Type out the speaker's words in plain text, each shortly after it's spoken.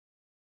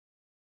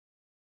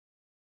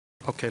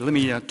Okay, let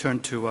me turn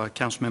to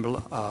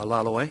Councilmember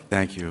Lalloway.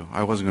 Thank you.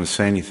 I wasn't going to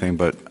say anything,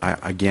 but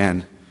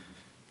again,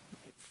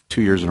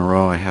 2 years in a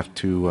row, I have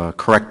to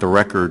correct the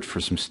record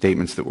for some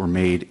statements that were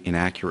made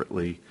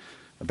inaccurately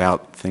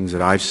about things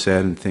that I've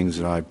said and things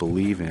that I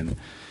believe in.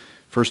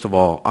 First of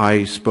all,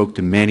 I spoke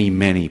to many,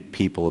 many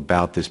people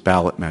about this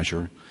ballot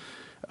measure.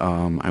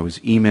 I was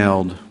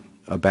emailed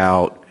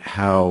about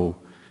how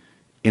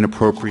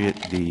inappropriate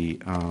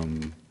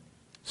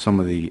some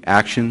of the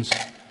actions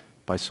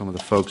by some of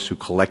the folks who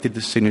collected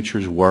the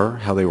signatures were,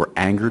 how they were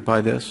angered by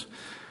this.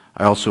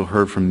 I also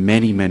heard from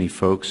many, many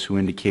folks who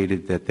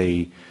indicated that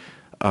they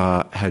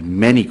had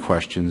many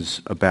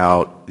questions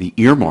about the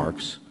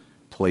earmarks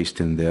placed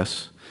in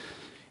this.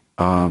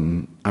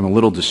 I'm a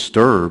little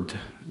disturbed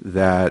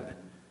that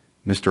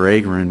Mr.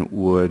 Agran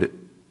would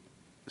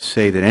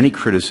say that any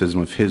criticism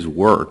of his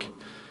work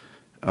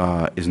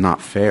is not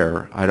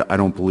fair. I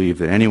don't believe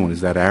that anyone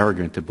is that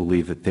arrogant to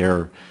believe that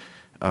they're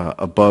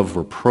above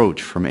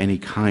reproach from any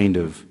kind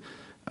of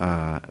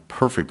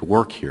perfect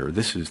work here.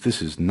 This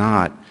is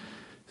not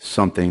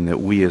something that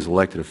we as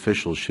elected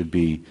officials should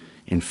be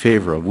in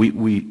favor of.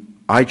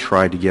 I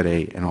tried to get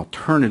an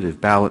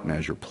alternative ballot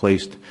measure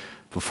placed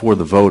before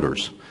the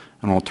voters,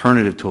 an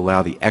alternative to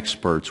allow the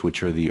experts,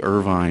 which are the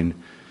Irvine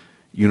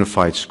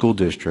Unified School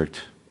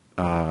District,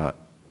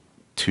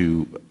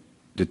 to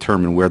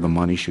determine where the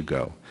money should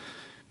go.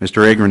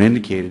 Mr. Agran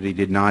indicated he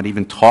did not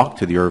even talk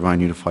to the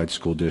Irvine Unified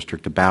School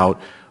District about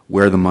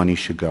where the money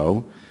should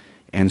go.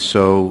 And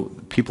so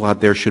people out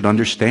there should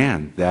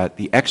understand that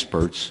the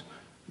experts,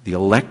 the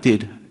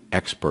elected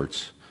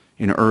experts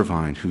in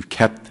Irvine who've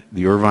kept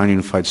the Irvine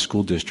Unified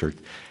School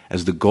District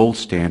as the gold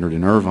standard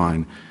in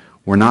Irvine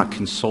were not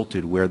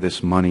consulted where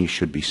this money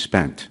should be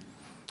spent.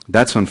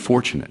 That's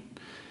unfortunate.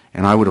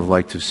 And I would have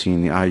liked to have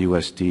seen the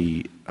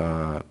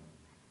IUSD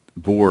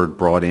board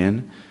brought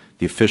in,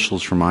 the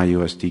officials from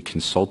IUSD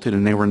consulted,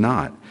 and they were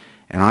not.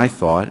 And I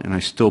thought, and I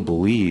still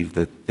believe,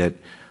 that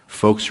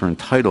folks are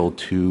entitled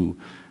to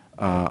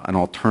an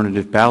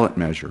alternative ballot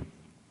measure.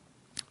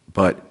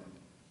 But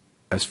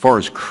as far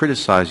as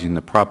criticizing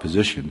the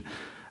proposition,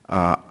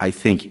 I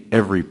think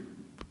every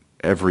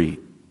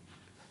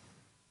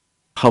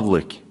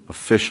public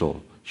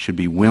official should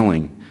be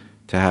willing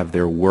to have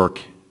their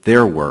work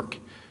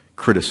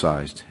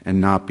criticized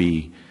and not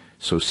be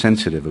so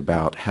sensitive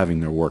about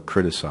having their work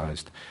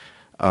criticized.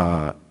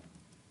 I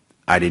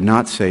did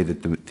not say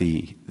that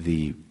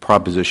the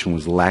proposition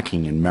was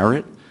lacking in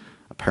merit.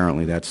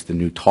 Apparently that's the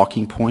new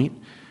talking point.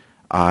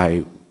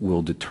 I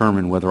will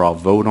determine whether I'll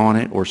vote on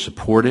it or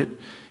support it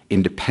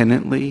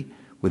independently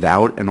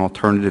without an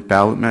alternative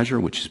ballot measure,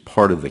 which is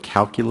part of the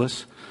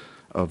calculus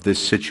of this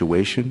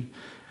situation.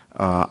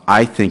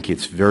 I think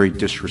it's very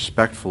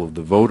disrespectful of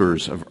the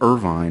voters of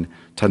Irvine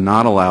to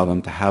not allow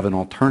them to have an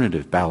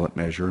alternative ballot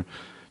measure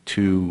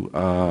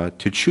to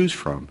choose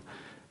from.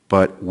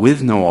 But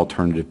with no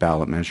alternative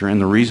ballot measure, and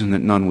the reason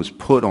that none was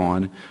put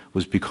on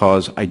was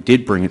because I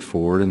did bring it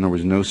forward and there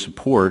was no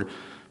support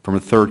from a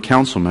third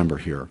council member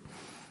here.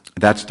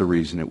 That's the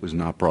reason it was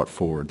not brought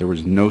forward. There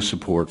was no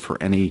support for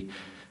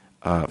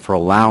for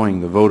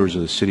allowing the voters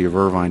of the city of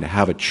Irvine to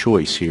have a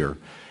choice here.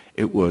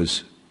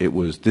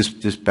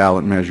 This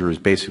ballot measure is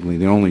basically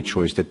the only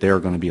choice that they're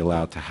going to be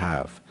allowed to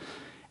have.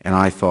 And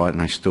I thought,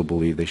 and I still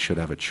believe, they should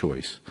have a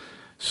choice.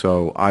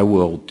 So I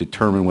will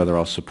determine whether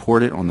I'll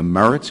support it on the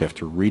merits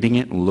after reading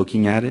it and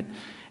looking at it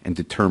and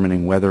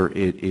determining whether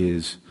it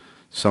is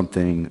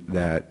something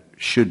that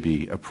should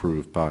be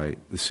approved by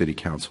the City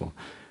Council.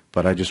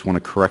 But I just want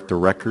to correct the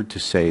record to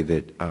say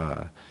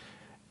that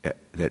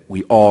that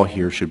we all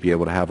here should be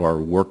able to have our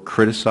work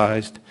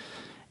criticized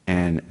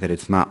and that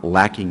it's not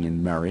lacking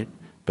in merit,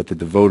 but that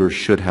the voters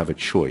should have a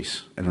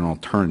choice and an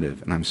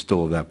alternative, and I'm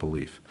still of that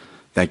belief.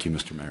 Thank you,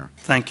 Mr. Mayor.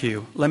 Thank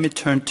you. Let me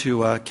turn to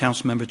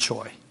Councilmember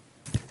Choi.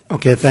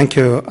 Okay, thank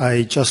you.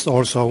 I just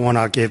also want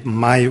to give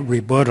my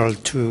rebuttal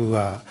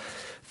to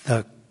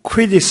the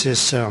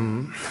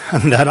criticism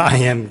that I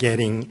am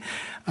getting.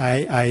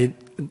 I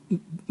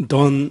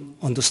don't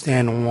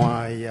understand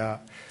why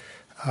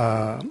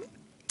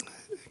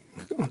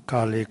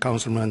colleague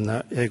Councilman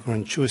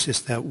Agran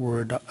chooses that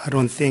word. I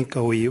don't think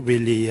we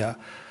really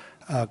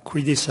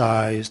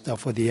criticized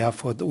for the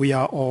effort. We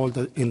are all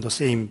in the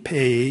same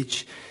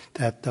page,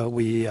 that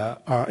we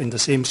are in the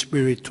same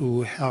spirit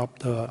to help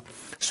the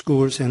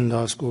schools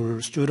and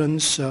school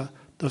students.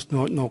 There's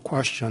no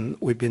question.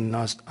 We've been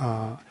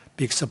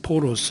big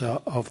supporters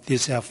of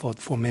this effort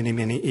for many,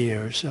 many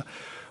years.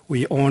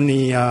 We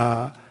only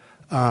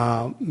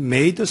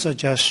made the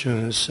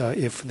suggestions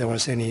if there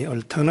was any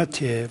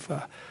alternative,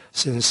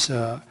 since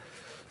Councilman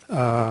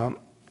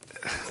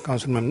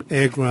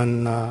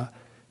Agran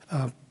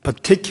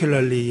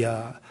particularly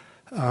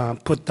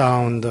put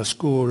down the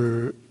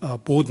school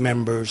board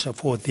members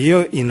for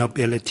their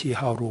inability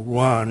how to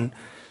run.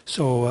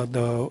 So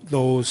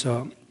those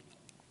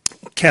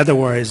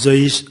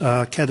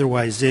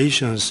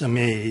categorizations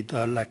made,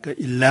 like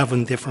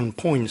 11 different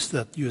points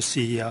that you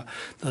see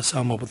the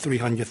sum of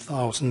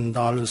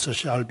 $300,000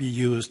 shall be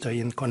used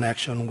in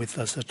connection with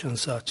such and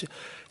such,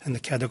 and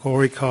the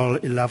categorical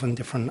 11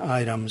 different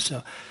items.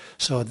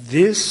 So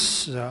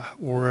these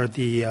were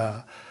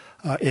the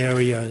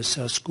areas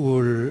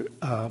school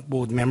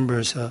board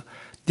members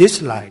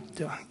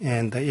disliked,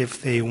 and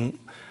if they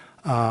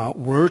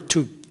were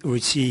to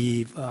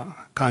receive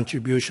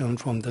contribution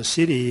from the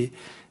city,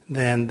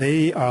 then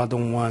they are the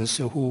ones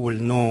who will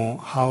know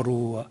how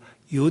to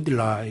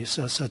utilize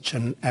such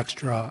an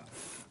extra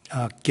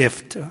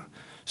gift.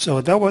 So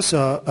that was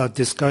a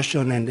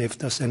discussion, and if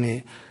there's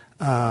any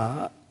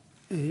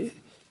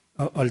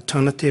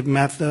alternative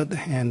method,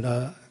 and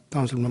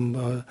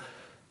Councilmember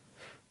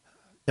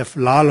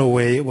Jeffrey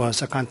Lalloway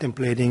was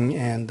contemplating,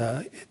 and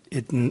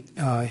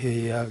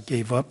he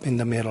gave up in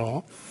the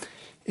middle.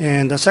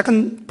 And the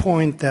second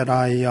point that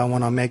I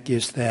want to make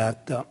is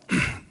that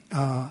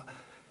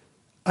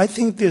I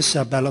think this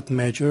ballot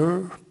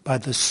measure by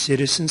the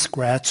citizens,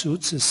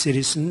 grassroots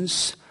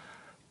citizens,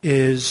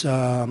 is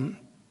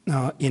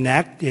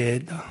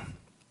enacted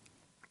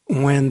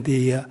when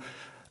the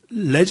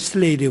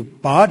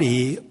legislative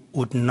body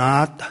would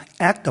not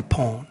act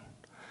upon.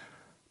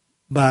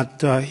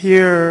 But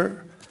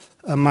here,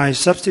 my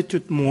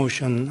substitute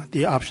motion,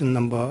 the option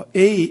number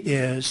A,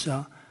 is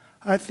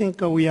I think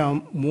we are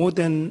more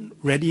than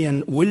ready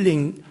and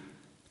willing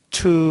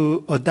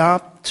to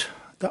adopt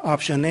the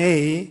option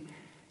A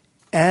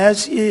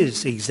as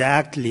is,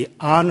 exactly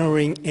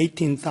honoring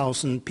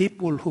 18,000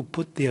 people who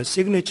put their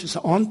signatures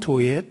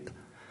onto it.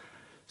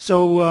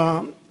 So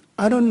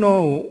I don't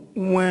know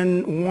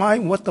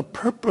what the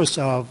purpose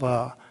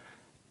of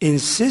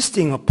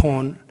insisting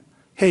upon,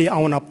 hey, I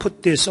want to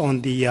put this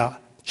on the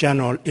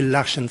general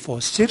election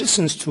for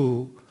citizens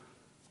to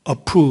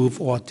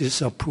approve or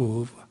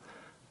disapprove.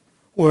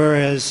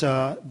 Whereas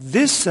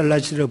this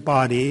legislative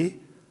body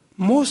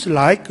most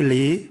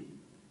likely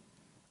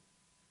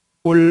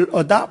will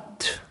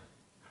adopt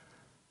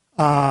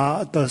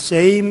the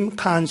same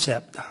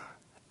concept,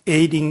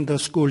 aiding the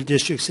school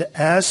districts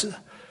as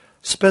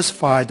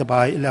specified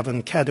by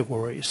 11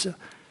 categories.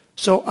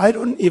 So I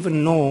don't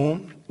even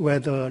know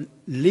whether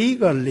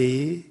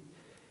legally,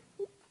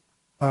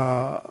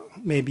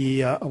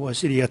 maybe our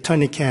city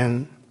attorney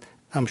can,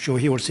 I'm sure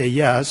he will say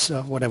yes,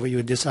 whatever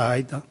you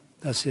decide.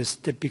 That's his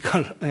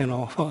typical,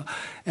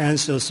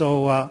 answer.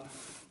 So,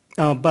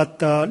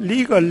 but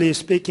legally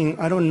speaking,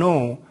 I don't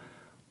know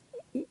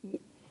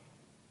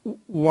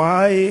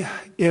why,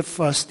 if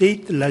a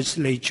state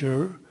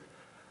legislature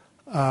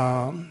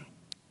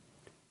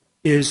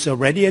is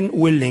ready and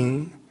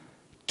willing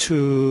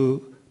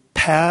to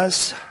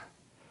pass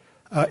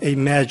a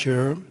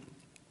measure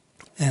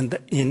and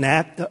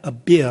enact a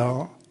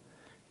bill,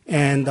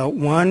 and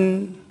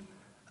one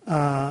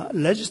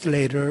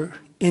legislator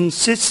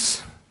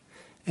insists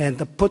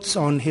and puts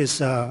on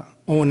his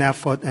own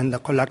effort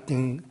and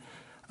collecting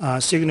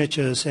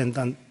signatures, and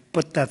then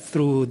put that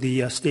through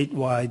the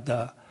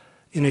statewide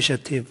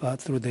initiative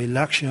through the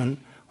election,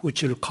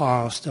 which will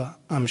cost,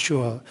 I'm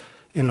sure,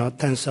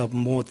 tens of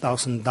more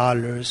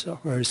 $1,000,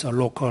 whereas a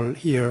local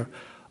here,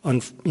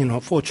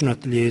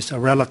 fortunately, is a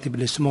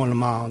relatively small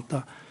amount.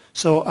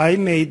 So I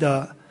made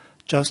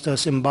just a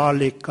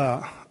symbolic,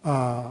 a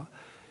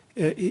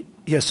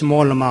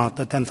small amount,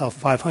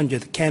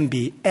 $10,500 can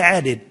be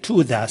added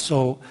to that.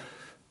 So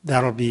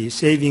that will be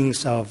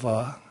savings of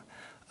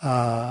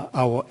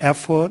our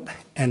effort,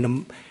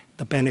 and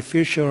the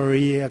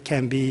beneficiary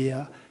can be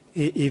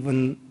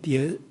even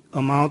the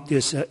amount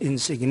is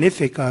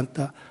insignificant,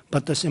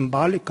 but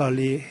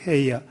symbolically,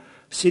 hey,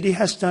 city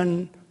has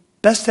done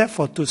best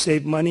effort to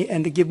save money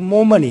and give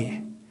more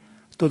money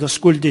to the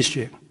school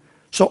district.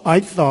 So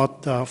I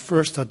thought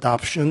first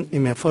option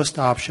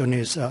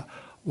is a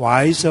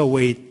wiser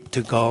way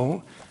to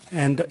go,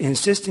 and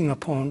insisting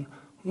upon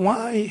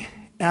why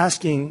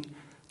asking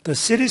the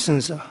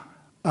citizens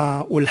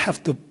will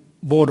have to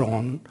vote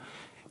on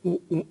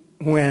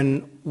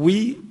when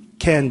we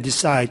can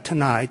decide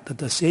tonight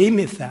the same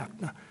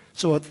effect.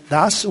 So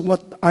that's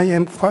what I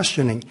am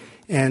questioning,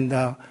 and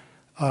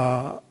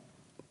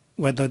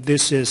whether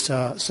this is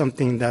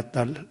something that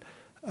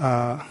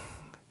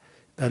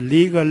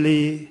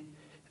legally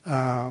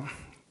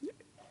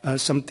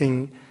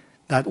something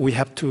that we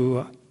have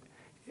to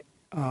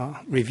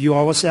review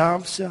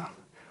ourselves.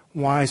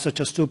 Why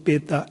such a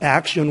stupid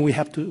action we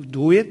have to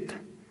do it?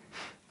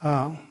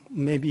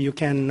 Maybe you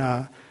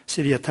can,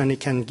 city attorney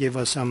can give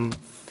us some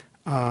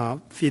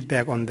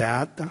feedback on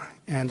that.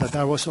 And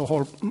that was the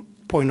whole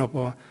point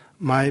of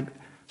my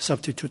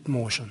substitute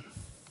motion.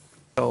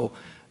 So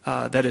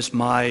that is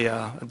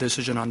my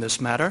decision on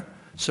this matter.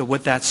 So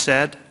with that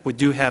said, we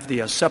do have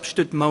the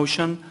substitute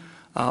motion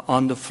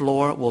on the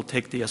floor. We'll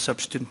take the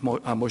substitute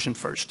motion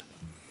first.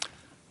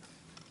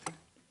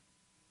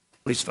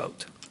 Please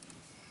vote.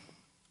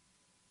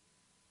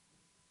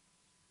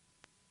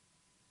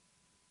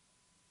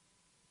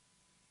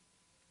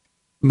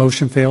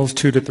 Motion fails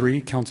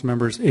 2-3. Council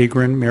members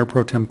Agran, Mayor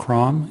Pro Tem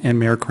Krom, and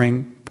Mayor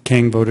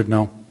Kang voted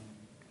no.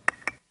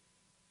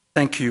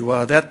 Thank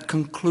you. That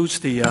concludes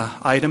the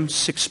item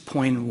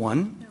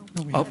 6.1.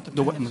 Oh,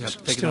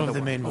 Still have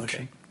the main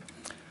motion.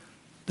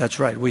 That's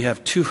right. We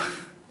have two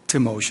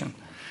motion.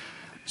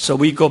 So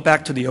we go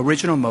back to the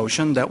original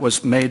motion that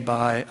was made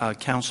by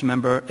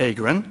Councilmember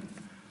Agran. Is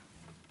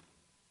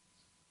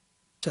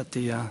that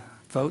the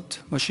vote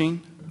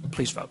machine?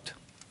 Please vote.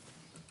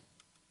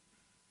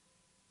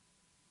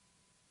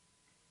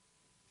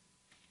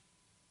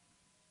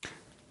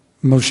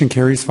 Motion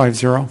carries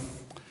 5-0.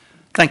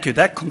 Thank you.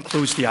 That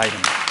concludes the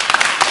item.